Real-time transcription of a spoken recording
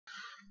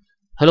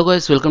Hello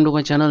guys, welcome to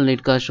my channel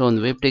Netcast on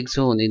Web Tech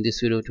Zone. In this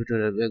video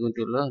tutorial we are going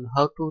to learn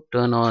how to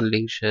turn on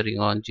link sharing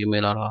on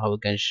Gmail, or how you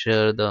can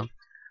share the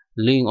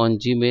link on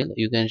Gmail.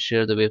 You can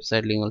share the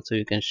website link, also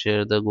you can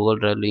share the Google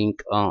Drive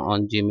link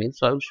on Gmail.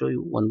 So I will show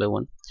you one by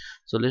one.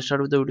 So let's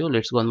start with the video.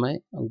 Let's go on my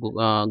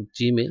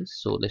Gmail.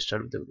 So let's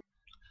start with the video.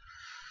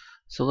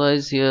 So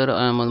guys, here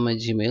I am on my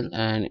Gmail,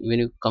 and when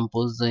you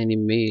compose the any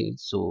mail,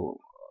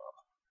 so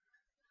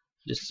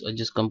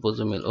just compose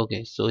the mail.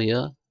 Okay, so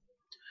here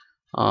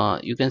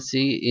you can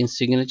see in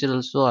signature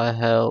also I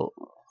have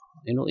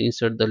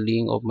insert the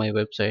link of my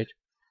website.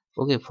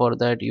 Okay, for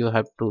that you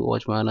have to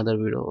watch my another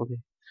video. Okay,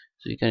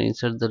 so you can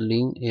insert the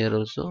link here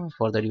also.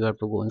 For that you have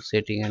to go in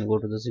setting and go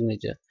to the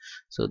signature.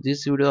 So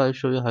this video I'll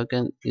show you how you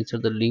can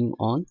insert the link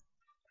on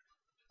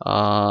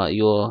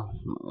your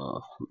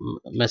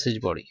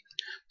message body.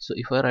 So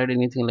if I write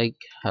anything like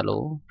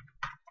hello,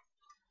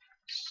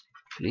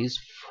 please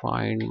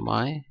find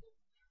my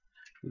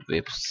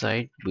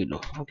website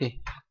below. Okay,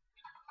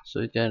 so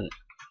you can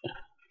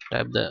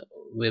type the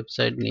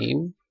website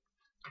name,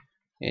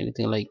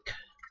 anything like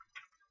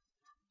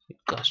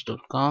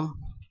cast.com.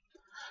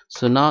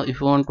 So now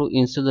if you want to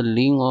insert the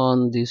link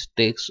on this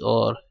text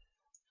or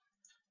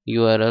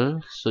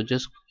URL, so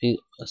just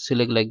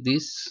select like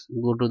this,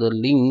 go to the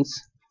links,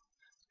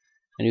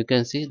 and you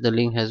can see the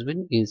link has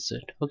been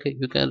inserted. Okay,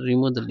 you can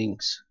remove the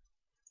links.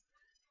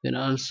 You can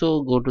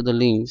also go to the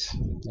links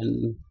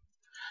and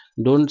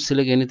don't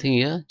select anything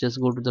here,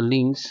 just go to the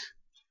links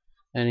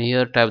and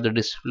here type the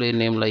display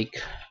name like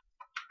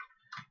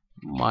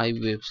my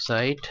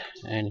website,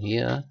 and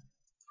here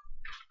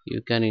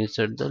you can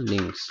insert the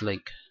links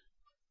like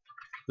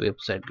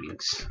website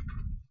links.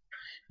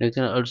 You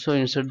can also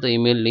insert the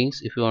email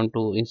links if you want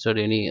to insert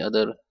any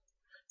other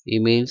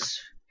emails,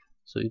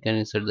 so you can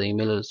insert the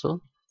email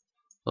also.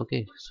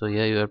 Okay, so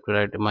here you have to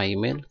write my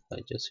email.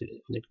 I just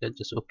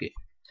okay.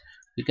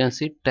 You can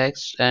see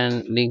text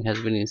and link has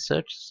been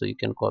inserted, so you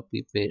can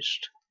copy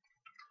paste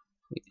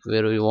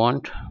wherever you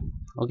want.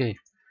 Okay,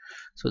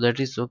 so that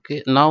is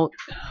okay. Now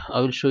I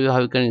will show you how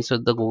you can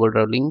insert the Google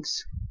Drive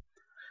links.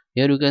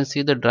 Here you can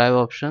see the drive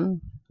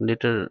option,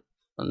 little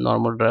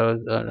normal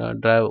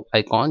drive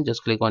icon.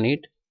 Just click on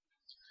it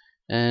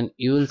and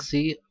you will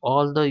see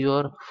all the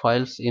your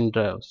files in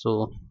drive.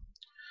 So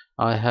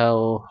I have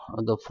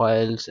the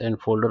files and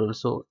folder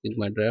also in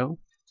my drive.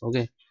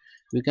 Okay,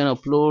 you can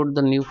upload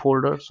the new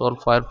folders or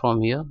file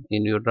from here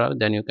in your drive,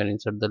 then you can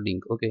insert the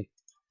link. Okay,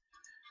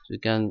 so you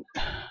can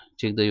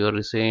check the your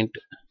recent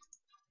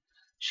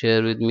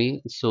share with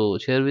me. So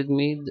share with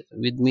me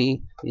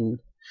in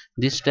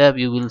this tab.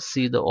 You will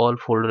see the all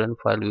folder and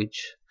file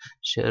which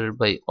shared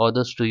by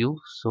others to you.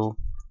 So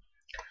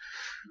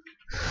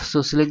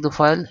select the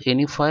file,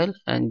 any file,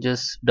 and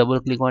just double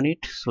click on it,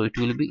 so it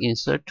will be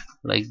insert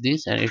like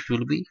this and it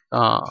will be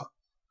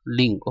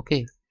link.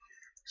 Okay,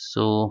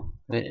 so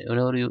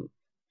whenever you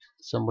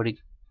somebody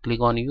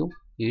click on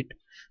it,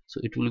 so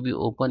it will be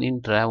open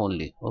in drive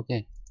only.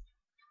 Okay,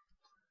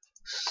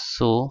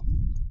 so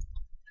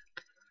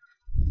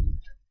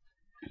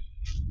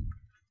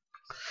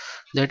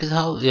that is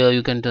how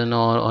you can turn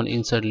on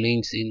insert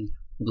links in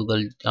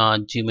Google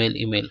Gmail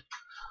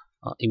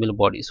email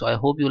body. So I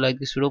hope you like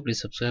this video. Please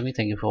subscribe me.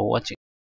 Thank you for watching.